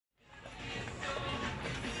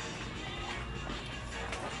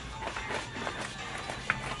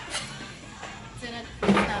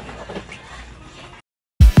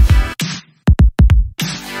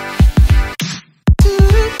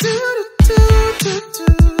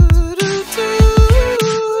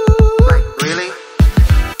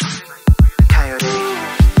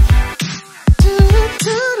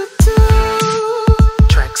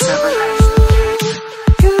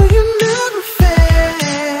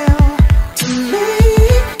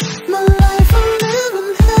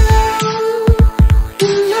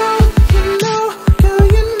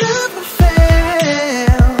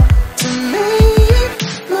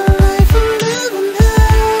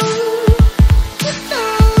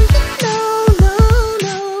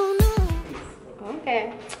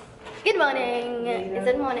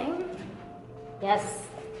Yes,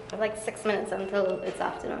 like 6 minutes until it's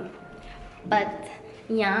afternoon. But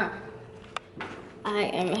yeah, I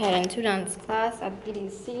am heading to dance class at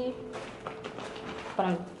BDC. But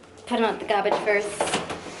I'm putting out the garbage first.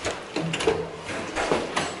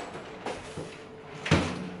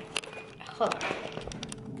 Hold on.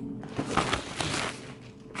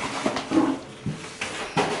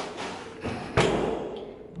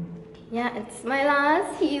 Yeah, it's my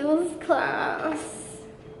last heels class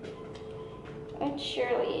with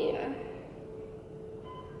Shirley.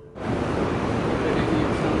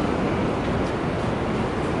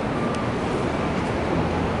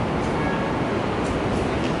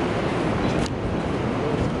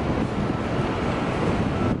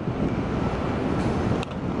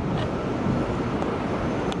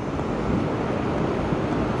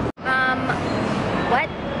 What?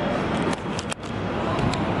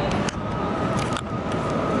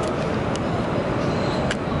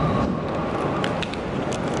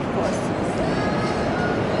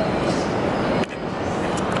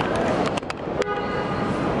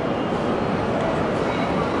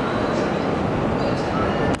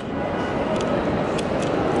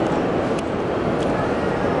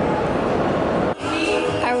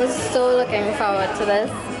 I was so looking forward to this,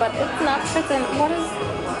 but it's not fitting. What is...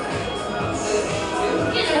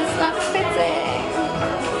 It's not fitting.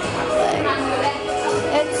 Like,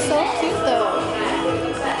 it's so cute though.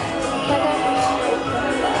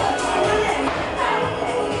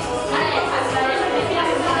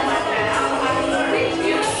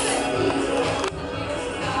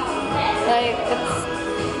 Like, it's...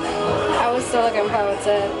 I was so looking forward to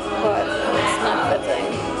it, but it's not fitting.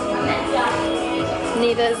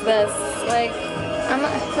 Neither is this. Like, I'm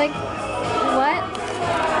like, what?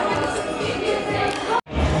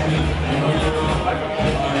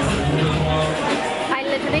 I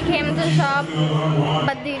literally came to the shop,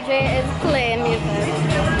 but DJ is playing music.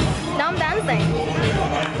 Now I'm dancing.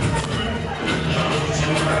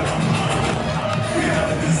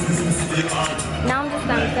 Now I'm just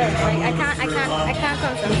dancing. Like I can't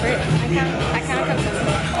concentrate. I can't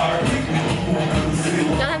concentrate.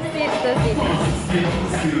 You'll have to see it this DJ.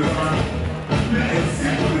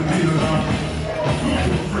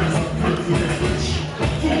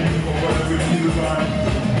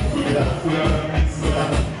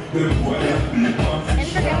 In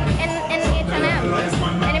H&M, in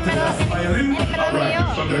the middle of New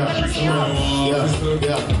York.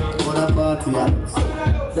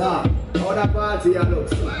 How that party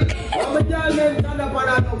looks like. How the girl men stand up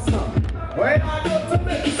and looks like. When I look to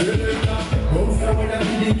me,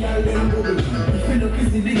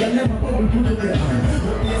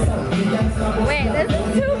 wait, this is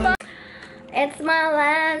too much. It's my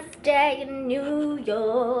last day in New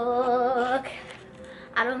York.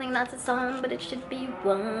 I don't think that's a song, but it should be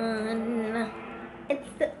one. It's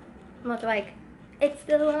the motorbike. It's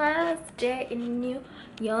the last day in New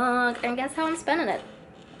York, and guess how I'm spending it?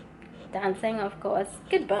 Dancing, of course.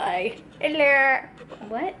 Goodbye. Hello.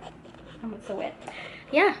 What? I'm so wet.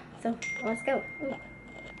 Yeah, so let's go. Ooh.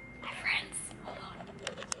 My friends. Hold on.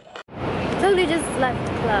 Totally just left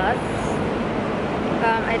class.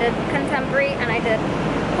 I did contemporary and I did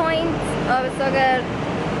point. Oh, it was so good.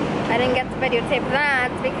 I didn't get to videotape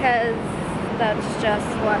that because that's just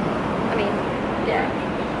what, I mean, yeah.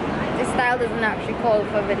 The style doesn't actually call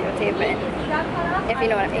for videotaping, if you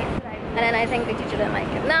know what I mean. And then I think the teacher didn't like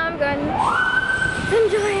it. Now I'm going to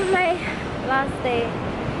enjoy my last day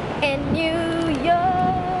in New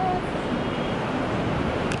York.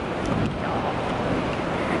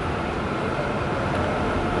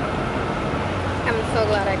 I'm so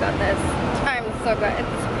glad I got this. I'm so good.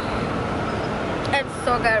 It's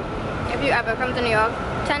so good. If you ever come to New York,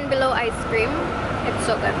 10 Below ice cream. It's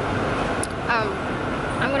so good.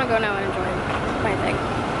 I'm gonna go now and enjoy my thing.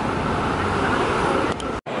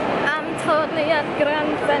 Totally at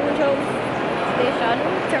Grand Central Station,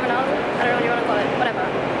 terminal, I don't know what you want to call it, whatever.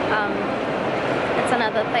 It's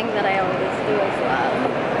another thing that I always do as well.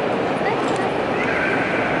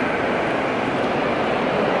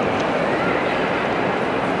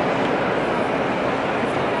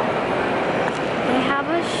 They have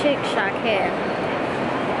a Shake Shack here.